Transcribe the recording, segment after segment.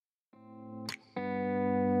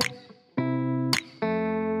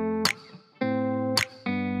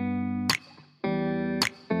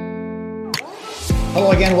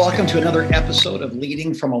Hello again. Welcome to another episode of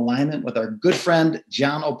Leading from Alignment with our good friend,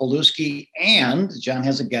 John Opalewski. And John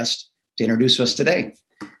has a guest to introduce us today.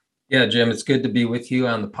 Yeah, Jim, it's good to be with you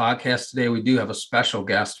on the podcast today. We do have a special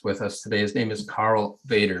guest with us today. His name is Karl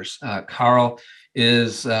Vaters. Karl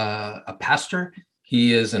is a pastor.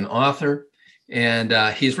 He is an author, and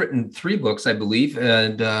he's written 3 books, I believe.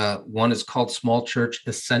 And one is called Small Church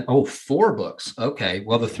Ascent. Oh, 4 books. Okay.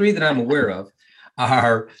 Well, the 3 that I'm aware of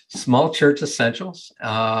are Small Church Essentials,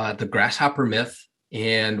 The Grasshopper Myth,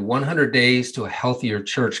 and 100 Days to a Healthier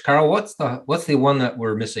Church. Karl, what's the one that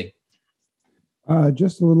we're missing?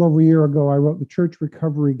 Just a little over a year ago, I wrote the Church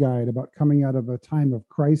Recovery Guide about coming out of a time of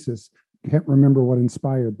crisis. Can't remember what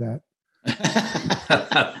inspired that.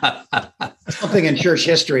 Something in church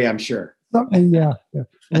history, I'm sure. Something, yeah,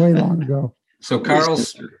 way long ago. So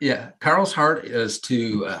Karl's heart is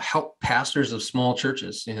to help pastors of small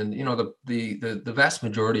churches, and the vast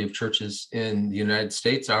majority of churches in the United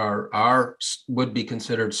States would be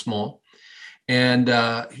considered small, and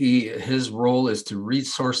his role is to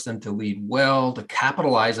resource them to lead well, to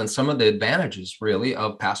capitalize on some of the advantages really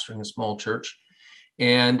of pastoring a small church,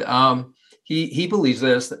 and he believes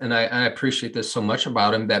this, and I appreciate this so much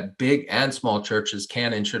about him, that big and small churches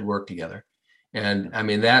can and should work together. And I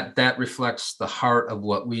mean, that reflects the heart of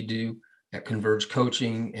what we do at Converge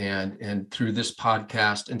Coaching and through this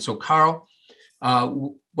podcast. And so, Karl,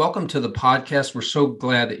 welcome to the podcast. We're so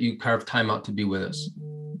glad that you carved time out to be with us.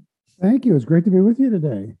 Thank you. It's great to be with you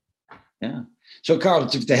today. Yeah. So, Karl,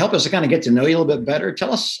 to help us to kind of get to know you a little bit better,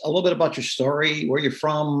 tell us a little bit about your story, where you're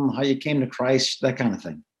from, how you came to Christ, that kind of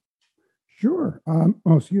thing. Sure.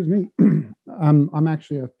 Excuse me. I'm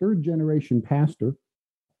actually a 3rd-generation pastor.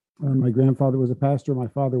 My grandfather was a pastor. My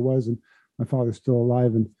father was, and my father's still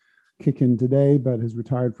alive and kicking today, but has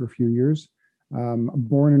retired for a few years.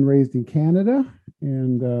 Born and raised in Canada.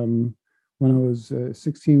 And when I was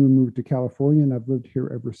 16, we moved to California, and I've lived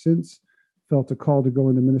here ever since. Felt a call to go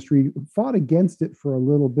into ministry. Fought against it for a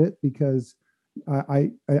little bit because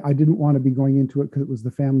I didn't want to be going into it because it was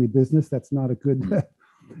the family business. That's not a good,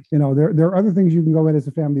 there are other things you can go in as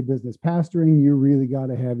a family business. Pastoring, you really got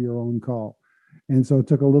to have your own call. And so it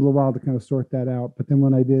took a little while to kind of sort that out. But then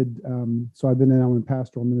when I did, so I've been now in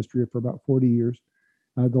pastoral ministry for about 40 years.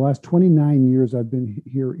 The last 29 years, I've been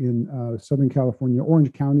here in Southern California,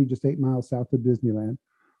 Orange County, just 8 miles south of Disneyland.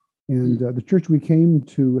 And the church we came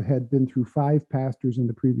to had been through 5 pastors in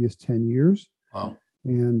the previous 10 years. Wow.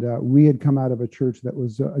 And we had come out of a church that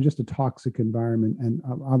was just a toxic environment. And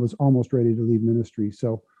I was almost ready to leave ministry.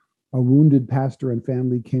 So a wounded pastor and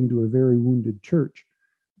family came to a very wounded church.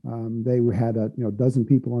 They had a dozen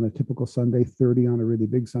people on a typical Sunday, 30 on a really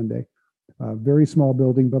big Sunday. Very small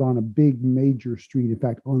building, but on a big major street. In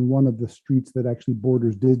fact, on one of the streets that actually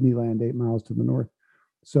borders Disneyland, 8 miles to the north.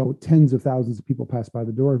 So tens of thousands of people pass by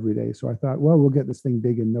the door every day. So I thought, well, we'll get this thing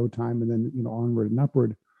big in no time, and then onward and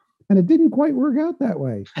upward. And it didn't quite work out that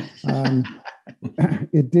way.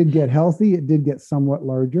 It did get healthy. It did get somewhat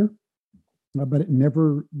larger, but it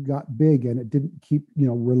never got big, and it didn't keep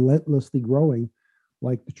relentlessly growing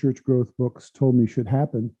like the church growth books told me should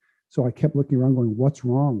happen. So I kept looking around going, what's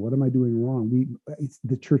wrong? What am I doing wrong?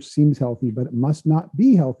 The church seems healthy, but it must not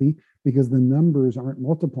be healthy because the numbers aren't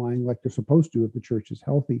multiplying like they're supposed to if the church is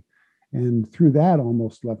healthy. And through that,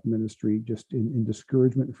 almost left ministry just in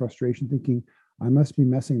discouragement and frustration, thinking, I must be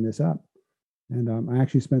messing this up. And I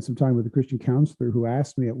actually spent some time with a Christian counselor who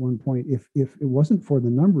asked me at one point, if it wasn't for the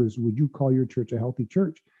numbers, would you call your church a healthy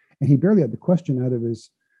church? And he barely had the question out of his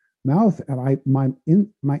mouth, and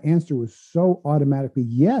my answer was so automatically,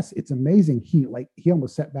 yes, it's amazing. He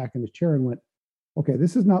almost sat back in his chair and went, okay,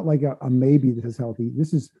 this is not like a maybe this is healthy.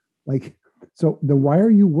 This is like, so then why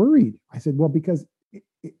are you worried? I said, well, because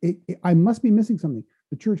I must be missing something.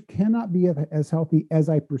 The church cannot be as healthy as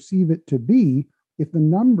I perceive it to be if the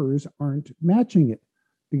numbers aren't matching it,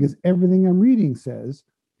 because everything I'm reading says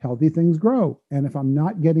healthy things grow. And if I'm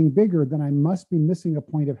not getting bigger, then I must be missing a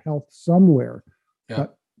point of health somewhere. Yeah.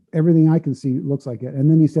 But everything I can see looks like it.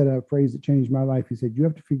 And then he said a phrase that changed my life. He said, you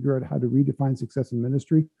have to figure out how to redefine success in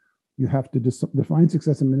ministry. You have to define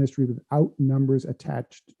success in ministry without numbers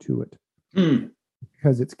attached to it,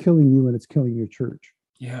 because it's killing you and it's killing your church.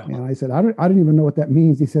 Yeah. And I said, I don't even know what that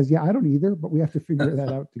means. He says, yeah, I don't either, but we have to figure that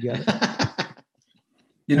out together.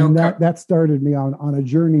 That started me on a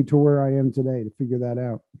journey to where I am today to figure that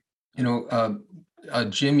out.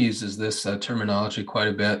 Jim uses this terminology quite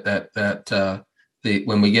a bit, that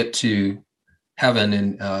when we get to heaven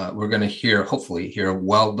and we're going to hopefully hear,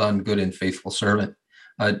 well done, good and faithful servant.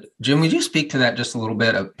 Jim, would you speak to that just a little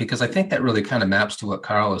bit? Because I think that really kind of maps to what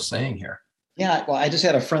Karl is saying here. Yeah, well, I just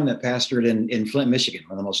had a friend that pastored in Flint, Michigan,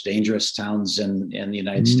 one of the most dangerous towns in the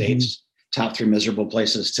United States, top 3 miserable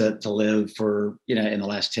places to live for, in the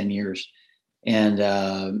last 10 years. And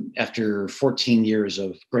after 14 years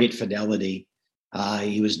of great fidelity,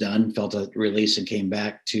 he was done, felt a release, and came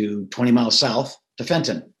back to 20 miles south to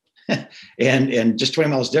Fenton. and just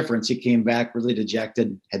 20 miles difference, he came back really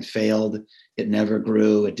dejected, had failed. It never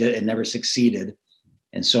grew. It never succeeded.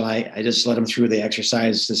 And so I just led him through the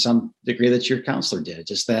exercise to some degree that your counselor did.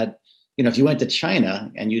 Just that, if you went to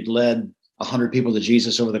China and you'd led 100 people to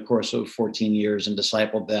Jesus over the course of 14 years and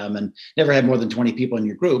discipled them, and never had more than 20 people in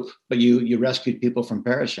your group, but you rescued people from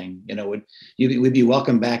perishing, we'd be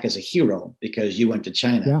welcomed back as a hero because you went to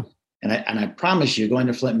China. Yeah. And I promise you, going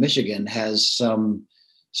to Flint, Michigan has some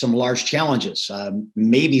large challenges,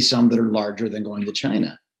 maybe some that are larger than going to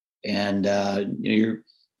China. And you're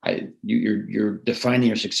defining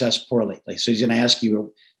your success poorly. So he's going to ask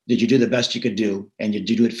you, did you do the best you could do? And did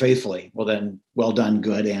you do it faithfully? Well, then, well done,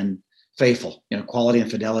 good, and faithful. Quality and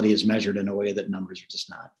fidelity is measured in a way that numbers are just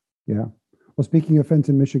not. Yeah. Well, speaking of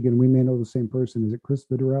Fenton, Michigan, we may know the same person. Is it Chris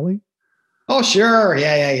Vitarelli? Oh, sure.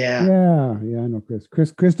 Yeah. Yeah, I know Chris.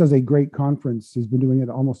 Chris does a great conference. He's been doing it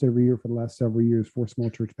almost every year for the last several years for small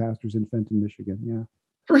church pastors in Fenton, Michigan. Yeah.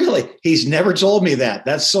 Really? He's never told me that.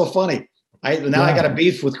 That's so funny. I got a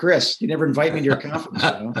beef with Chris. You never invite me to your conference.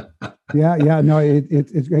 Yeah. No,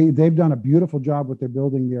 it's great. They've done a beautiful job with their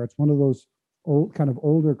building there. It's one of those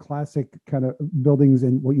older classic kind of buildings,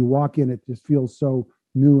 and when you walk in, it just feels so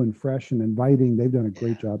new and fresh and inviting. They've done a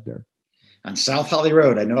great job there. On South Holly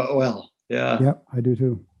Road. I know it well. Yeah. Yep, I do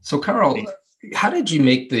too. So Carl, how did you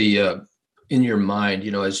make the, in your mind,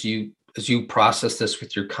 as you process this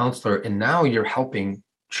with your counselor, and now you're helping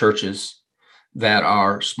churches that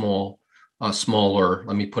are smaller,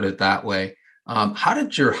 let me put it that way. How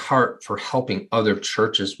did your heart for helping other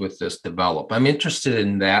churches with this develop? I'm interested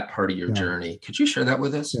in that part of your journey. Could you share that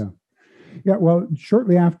with us? Yeah. Well,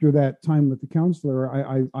 shortly after that time with the counselor,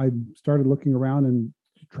 I started looking around and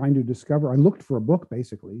trying to discover. I looked for a book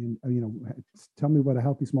basically, and tell me what a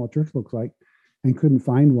healthy small church looks like, and couldn't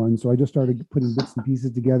find one. So I just started putting bits and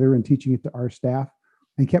pieces together and teaching it to our staff,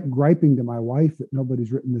 and kept griping to my wife that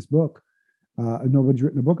nobody's written this book. Nobody's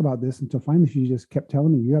written a book about this, until finally she just kept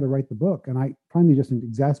telling me, you got to write the book. And I finally, just in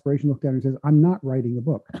exasperation, looked at her and says, I'm not writing a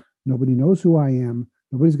book. Nobody knows who I am.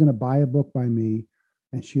 Nobody's going to buy a book by me.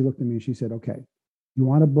 And she looked at me and she said, okay, you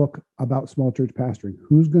want a book about small church pastoring?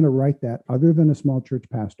 Who's going to write that other than a small church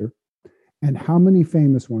pastor? And how many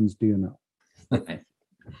famous ones do you know?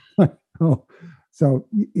 So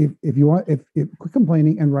if you want, quit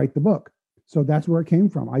complaining and write the book. So that's where it came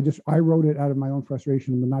from. I wrote it out of my own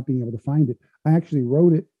frustration and not being able to find it. I actually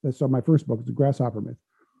wrote it. So my first book is The Grasshopper Myth.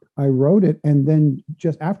 I wrote it, and then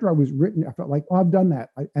just after I was written, I felt like, oh, I've done that.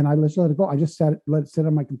 I let it go. I just let it sit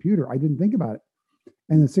on my computer. I didn't think about it.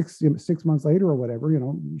 And then six months later or whatever,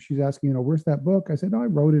 she's asking, where's that book? I said, no, I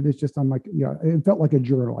wrote it. It's just on my, it felt like a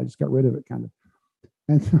journal. I just got rid of it kind of.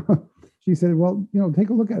 And so she said, well, take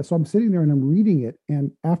a look at it. So I'm sitting there and I'm reading it.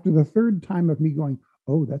 And after the third time of me going,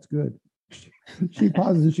 oh, that's good, she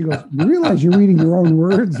pauses and she goes, you realize you're reading your own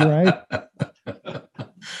words, right?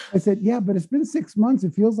 I said, yeah, but it's been 6 months.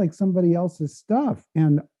 It feels like somebody else's stuff.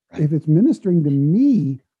 And if it's ministering to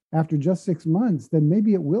me after just 6 months, then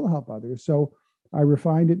maybe it will help others. So I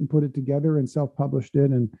refined it and put it together and self-published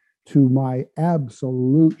it. And to my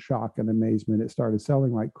absolute shock and amazement, it started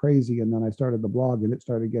selling like crazy. And then I started the blog and it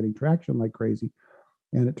started getting traction like crazy.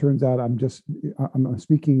 And it turns out I'm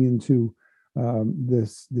speaking into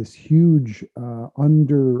this huge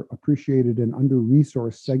underappreciated and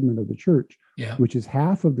under-resourced segment of the church, which is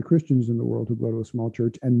half of the Christians in the world who go to a small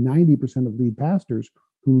church and 90% of lead pastors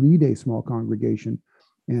who lead a small congregation.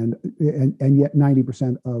 And yet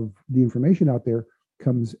 90% of the information out there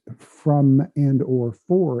comes from and or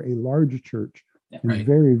for a large church. And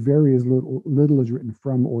very, very little is written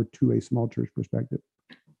from or to a small church perspective.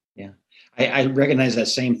 Yeah. I recognize that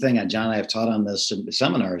same thing. John and I have taught on this in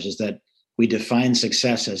seminars, is that we define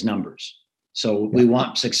success as numbers. So we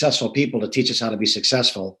want successful people to teach us how to be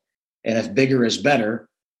successful. And if bigger is better,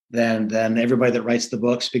 then everybody that writes the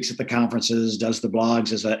book, speaks at the conferences, does the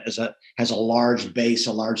blogs, has a large base,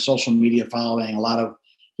 a large social media following, a lot of,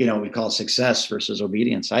 we call it success versus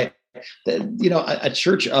obedience. A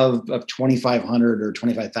church of 2,500 or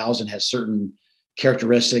 25,000 has certain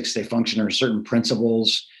characteristics. They function under certain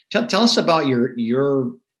principles. Tell us about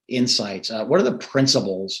your insights. What are the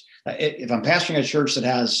principles? If I'm pastoring a church that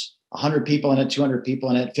has 100 people in it, 200 people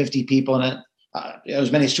in it, 50 people in it,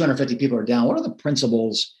 as many as 250 people are down, what are the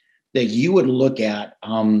principles that you would look at?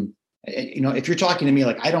 If you're talking to me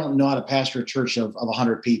like, I don't know how to pastor a church of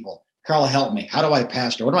 100 people, Carl, help me. How do I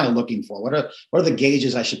pastor? What am I looking for? What are the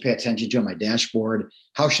gauges I should pay attention to on my dashboard?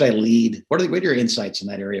 How should I lead? What are your insights in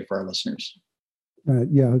that area for our listeners?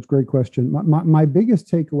 Yeah, that's a great question. My biggest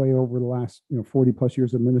takeaway over the last 40 plus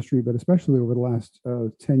years of ministry, but especially over the last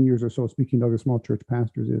 10 years or so, speaking to other small church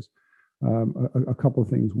pastors, is a couple of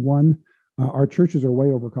things. One, our churches are way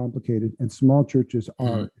overcomplicated, and small churches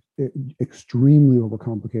are extremely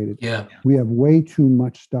overcomplicated. Yeah, we have way too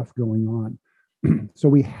much stuff going on, so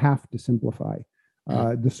we have to simplify.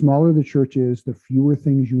 The smaller the church is, the fewer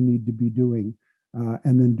things you need to be doing,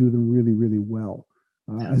 and then do them really, really well.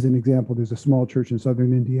 As an example, there's a small church in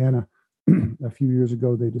southern Indiana. A few years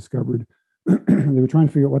ago, they discovered they were trying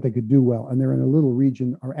to figure out what they could do well. And they're in a little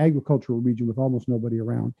region, our agricultural region, with almost nobody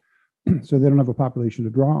around. So they don't have a population to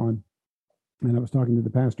draw on. And I was talking to the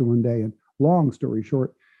pastor one day, and long story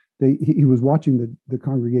short, he was watching the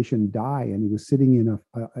congregation die, and he was sitting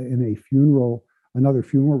in a funeral, another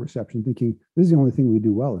funeral reception, thinking, this is the only thing we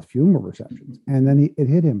do well is funeral receptions. And then it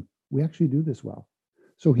hit him, we actually do this well.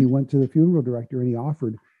 So he went to the funeral director and he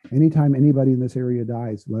offered, anytime anybody in this area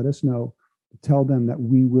dies, let us know, tell them that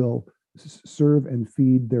we will serve and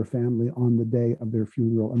feed their family on the day of their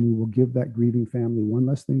funeral. And we will give that grieving family one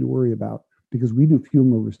less thing to worry about, because we do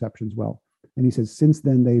funeral receptions well. And he says, since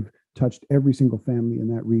then, they've touched every single family in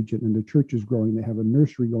that region, and the church is growing. They have a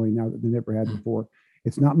nursery going now that they never had before.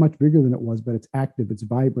 It's not much bigger than it was, but it's active, it's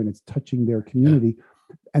vibrant, it's touching their community.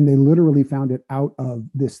 And they literally found it out of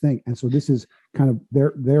this thing. And so this is kind of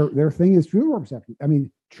their thing is funeral reception. I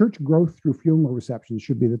mean, church growth through funeral receptions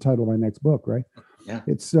should be the title of my next book, right? Yeah.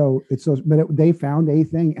 They found a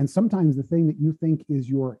thing. And sometimes the thing that you think is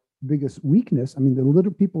your biggest weakness, I mean, the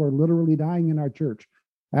little people are literally dying in our church.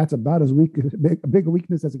 That's about as big a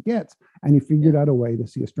weakness as it gets. And he figured out a way to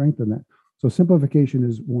see a strength in that. So simplification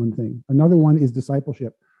is one thing. Another one is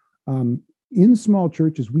discipleship. In small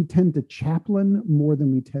churches, we tend to chaplain more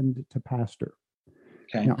than we tend to pastor.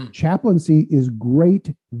 Okay. Now, chaplaincy is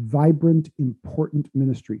great, vibrant, important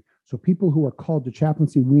ministry. So people who are called to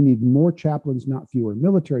chaplaincy, we need more chaplains, not fewer.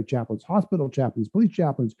 Military chaplains, hospital chaplains, police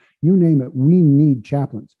chaplains, you name it, we need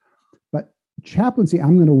chaplains. But chaplaincy,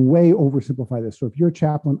 I'm going to way oversimplify this. So if you're a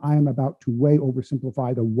chaplain, I am about to way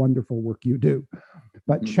oversimplify the wonderful work you do.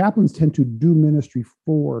 But chaplains tend to do ministry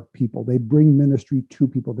for people. They bring ministry to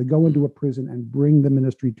people. They go into a prison and bring the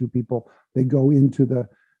ministry to people. They go into the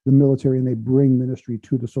military and they bring ministry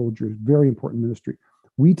to the soldiers. Very important ministry.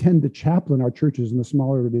 We tend to chaplain our churches, and the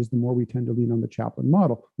smaller it is, the more we tend to lean on the chaplain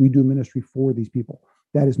model. We do ministry for these people.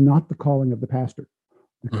 That is not the calling of the pastor.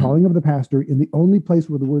 The calling of the pastor, in the only place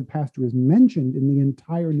where the word pastor is mentioned in the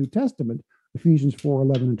entire New Testament, Ephesians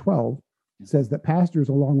 4:11 and 12, says that pastors,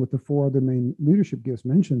 along with the four other main leadership gifts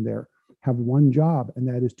mentioned there, have one job, and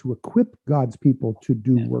that is to equip God's people to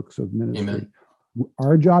do works of ministry. Amen.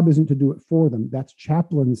 Our job isn't to do it for them. That's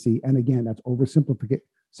chaplaincy. And again, that's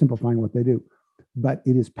simplifying what they do. But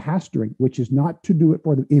it is pastoring, which is not to do it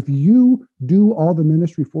for them. If you do all the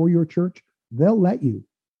ministry for your church, they'll let you.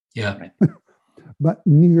 Yeah. But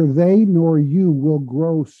neither they nor you will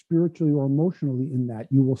grow spiritually or emotionally in that.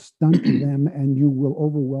 You will stunt them and you will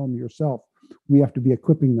overwhelm yourself. We have to be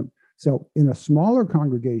equipping them. So in a smaller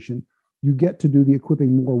congregation, you get to do the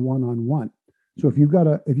equipping more one-on-one. So if you've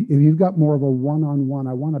got more of a one-on-one,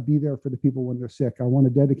 I want to be there for the people when they're sick, I want to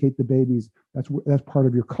dedicate the babies, that's part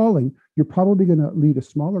of your calling, you're probably going to lead a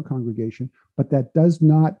smaller congregation, but that does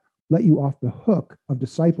not let you off the hook of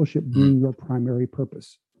discipleship being your primary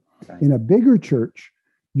purpose. Okay. In a bigger church,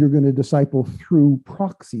 you're going to disciple through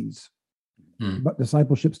proxies, but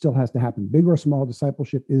discipleship still has to happen. Big or small,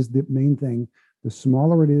 discipleship is the main thing. The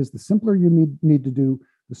smaller it is, the simpler you need to do,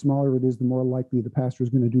 the smaller it is, the more likely the pastor is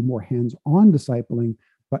going to do more hands-on discipling,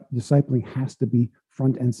 but discipling has to be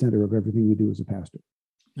front and center of everything we do as a pastor.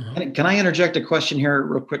 Can I interject a question here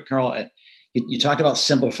real quick, Carl? You talked about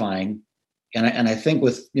simplifying, and I think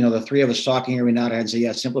with the three of us talking here, we nod our heads and say,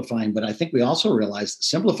 yeah, simplifying, but I think we also realize that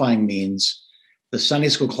simplifying means the Sunday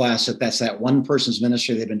school class, that's that one person's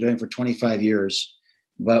ministry they've been doing for 25 years,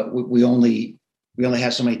 but we only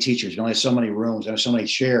have so many teachers, we only have so many rooms, we have so many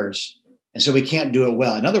chairs, and so we can't do it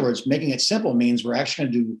well. In other words, making it simple means we're actually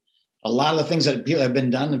going to do a lot of the things that people have been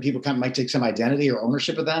done, and people might take some identity or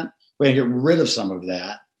ownership of that. We're going to get rid of some of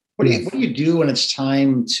that. What do you do when it's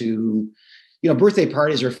time to, birthday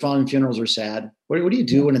parties are fun, funerals are sad. What do you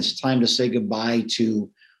do when it's time to say goodbye to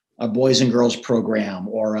a boys and girls program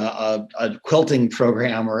or a quilting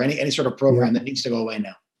program or any sort of program that needs to go away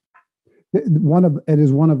now? It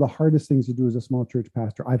is one of the hardest things to do as a small church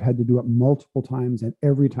pastor. I've had to do it multiple times, and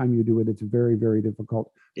every time you do it, it's very, very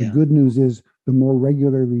difficult. The good news is the more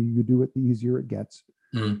regularly you do it, the easier it gets.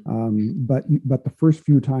 But the first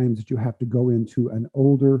few times that you have to go into an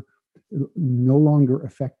older, no longer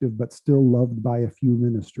effective, but still loved by a few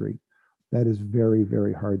ministry, that is very,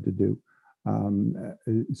 very hard to do.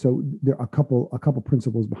 So there are a couple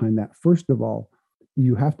principles behind that. First of all,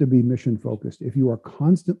 you have to be mission focused. If you are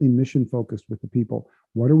constantly mission focused with the people,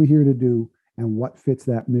 what are we here to do and what fits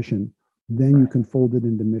that mission, then you can fold it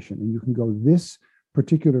into mission, and you can go, this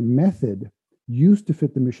particular method used to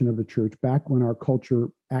fit the mission of the church back when our culture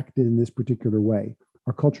acted in this particular way.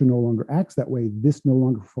 Our culture no longer acts that way. This no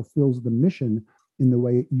longer fulfills the mission in the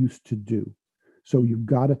way it used to do. So you've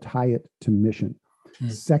got to tie it to mission.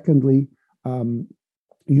 Secondly,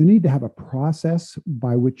 you need to have a process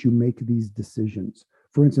by which you make these decisions.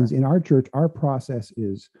 For instance, in our church, our process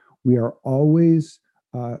is we are always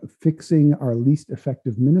fixing our least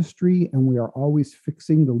effective ministry, and we are always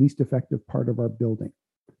fixing the least effective part of our building.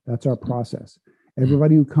 That's our process.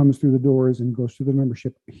 Everybody who comes through the doors and goes through the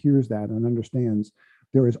membership hears that and understands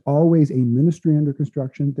there is always a ministry under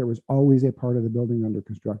construction. There is always a part of the building under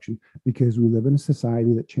construction, because we live in a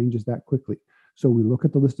society that changes that quickly. So we look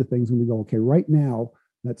at the list of things and we go, okay, right now,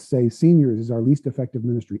 let's say seniors is our least effective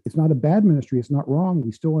ministry. It's not a bad ministry. It's not wrong.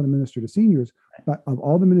 We still want to minister to seniors, but of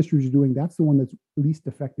all the ministries you're doing, that's the one that's least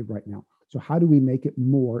effective right now. So how do we make it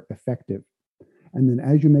more effective? And then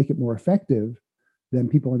as you make it more effective, then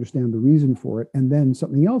people understand the reason for it. And then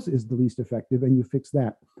something else is the least effective, and you fix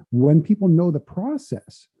that. When people know the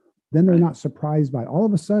process, then they're not surprised by all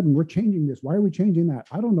of a sudden we're changing this. Why are we changing that?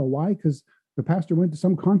 I don't know why, because the pastor went to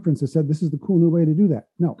some conference that said this is the cool new way to do that.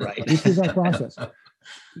 No, this is our process.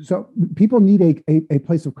 So people need a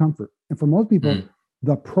place of comfort. And for most people,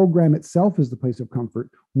 the program itself is the place of comfort.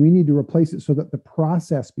 We need to replace it so that the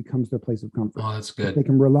process becomes their place of comfort. Oh, that's good. If they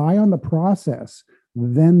can rely on the process,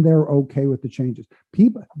 then they're okay with the changes.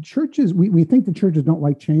 Churches, we think the churches don't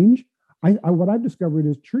like change. What I've discovered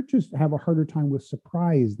is churches have a harder time with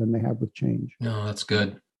surprise than they have with change. No, that's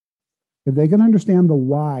good. If they can understand the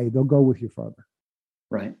why, they'll go with you further.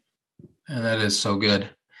 Right. And that is so good.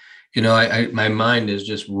 You know, my mind is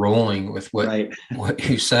just rolling with what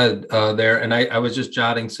you said there. And I was just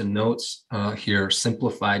jotting some notes here.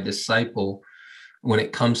 Simplified disciple, when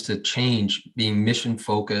it comes to change, being mission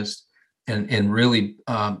focused and really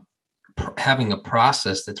having a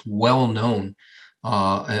process that's well known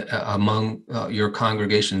among your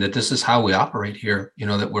congregation, that this is how we operate here. You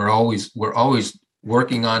know, that we're always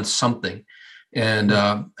working on something. And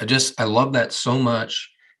I love that so much,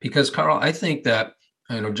 because Carl, I think that,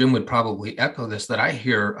 Jim would probably echo this, that I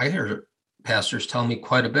hear pastors tell me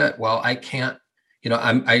quite a bit, well, I can't,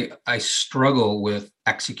 I struggle with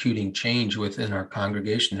executing change within our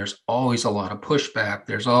congregation. There's always a lot of pushback.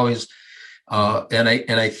 There's always, and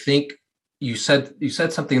I think you said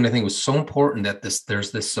something that I think was so important, that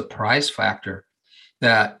there's this surprise factor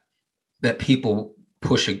that people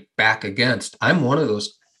push back against. I'm one of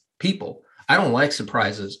those people. I don't like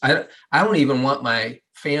surprises. I don't even want my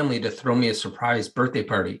family to throw me a surprise birthday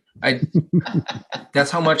party.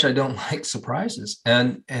 That's how much I don't like surprises.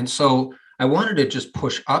 And so I wanted to just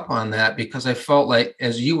push up on that, because I felt like,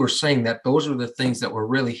 as you were saying, that those are the things that were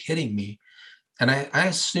really hitting me. And I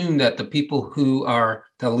assume that the people who are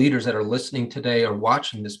the leaders that are listening today or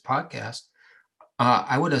watching this podcast,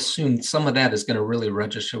 I would assume some of that is going to really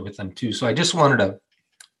register with them too. So I just wanted to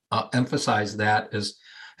emphasize that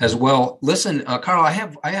as well. Listen, Carl, I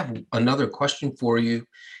have another question for you.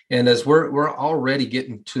 And as we're already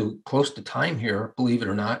getting close to time here, believe it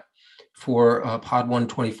or not, for Pod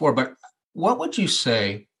 124, but what would you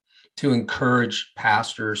say to encourage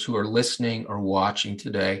pastors who are listening or watching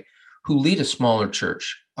today who lead a smaller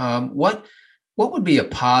church? What would be a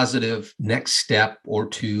positive next step or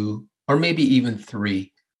two, or maybe even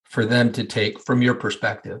three, for them to take from your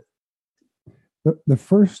perspective? The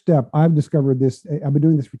first step, I've discovered this, I've been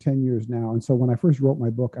doing this for 10 years now. And so when I first wrote my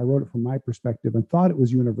book, I wrote it from my perspective and thought it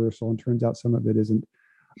was universal, and turns out some of it isn't.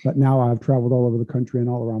 But now I've traveled all over the country and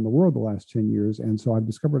all around the world the last 10 years. And so I've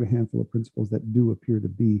discovered a handful of principles that do appear to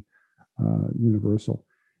be universal.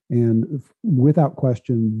 And without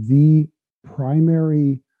question, the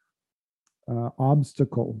primary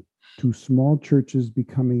obstacle to small churches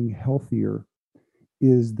becoming healthier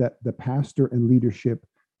is that the pastor and leadership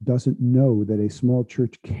doesn't know that a small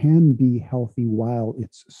church can be healthy while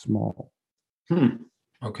it's small.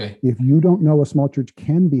 Okay. If you don't know a small church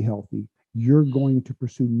can be healthy, you're going to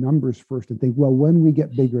pursue numbers first and think, well, when we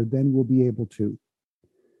get bigger, then we'll be able to.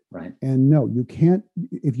 Right. And no, you can't.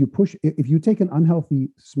 If you take an unhealthy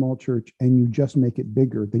small church and you just make it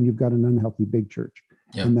bigger, then you've got an unhealthy big church.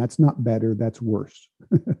 Yeah. And that's not better, that's worse.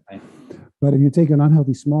 Right. But if you take an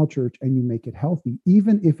unhealthy small church and you make it healthy,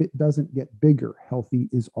 even if it doesn't get bigger, healthy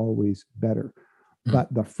is always better.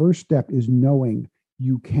 But the first step is knowing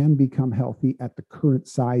you can become healthy at the current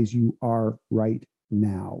size you are right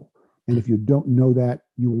now. And if you don't know that,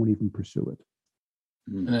 you won't even pursue it.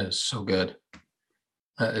 That is so good.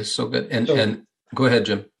 That is so good. And go ahead,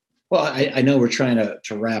 Jim. Well, I know we're trying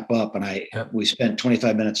to wrap up, and we spent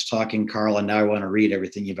 25 minutes talking, Carl, and now I want to read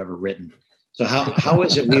everything you've ever written. So how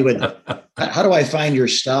is it how do I find your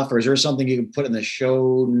stuff? Or is there something you can put in the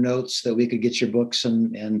show notes that we could get your books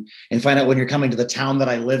and find out when you're coming to the town that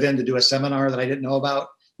I live in to do a seminar that I didn't know about?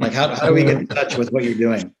 Like, how do we get in touch with what you're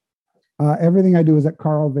doing? Everything I do is at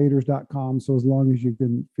carlvaters.com. So as long as you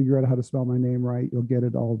can figure out how to spell my name right, you'll get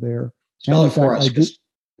it all there. Spell it for us.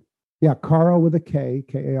 Carl with a K,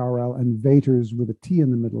 K-A-R-L, and Vaters with a T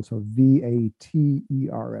in the middle. So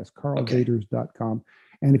V-A-T-E-R-S, carlvaters.com.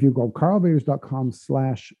 And if you go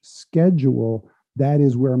carlvaters.com/schedule, that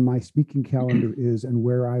is where my speaking calendar is and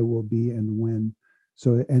where I will be and when.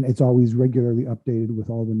 So, and it's always regularly updated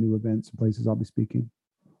with all the new events and places I'll be speaking.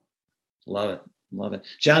 Love it. Love it.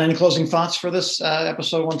 John, any closing thoughts for this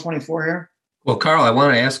episode 124 here? Well, Carl, I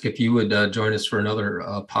want to ask if you would join us for another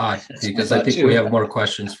pod, because I think we have more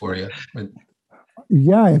questions for you.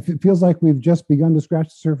 Yeah, if it feels like we've just begun to scratch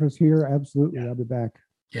the surface here, absolutely. I'll be back.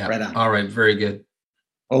 Yeah. Right on. All right. Very good.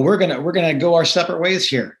 Well, we're gonna go our separate ways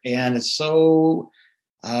here, and it's so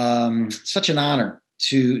such an honor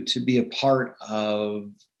to be a part of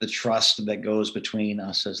the trust that goes between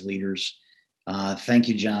us as leaders. Thank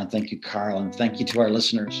you, John. Thank you, Carl, and thank you to our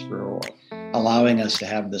listeners for allowing us to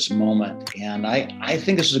have this moment. And I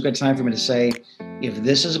think this is a good time for me to say, if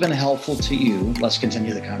this has been helpful to you, let's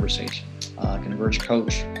continue the conversation.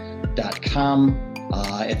 ConvergeCoach.com.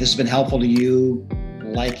 If this has been helpful to you,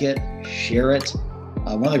 like it, share it.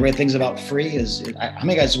 One of the great things about free is, how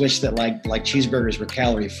many guys wish that like cheeseburgers were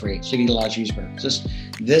calorie free, so you can eat a lot of cheeseburgers?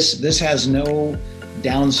 This has no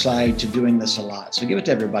downside to doing this a lot. So give it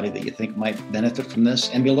to everybody that you think might benefit from this,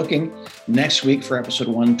 and be looking next week for episode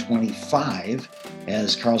 125,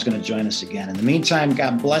 as Carl's going to join us again. In the meantime,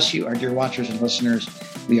 God bless you, our dear watchers and listeners.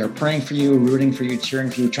 We are praying for you, rooting for you, cheering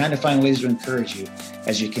for you, trying to find ways to encourage you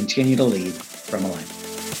as you continue to lead from Alignment.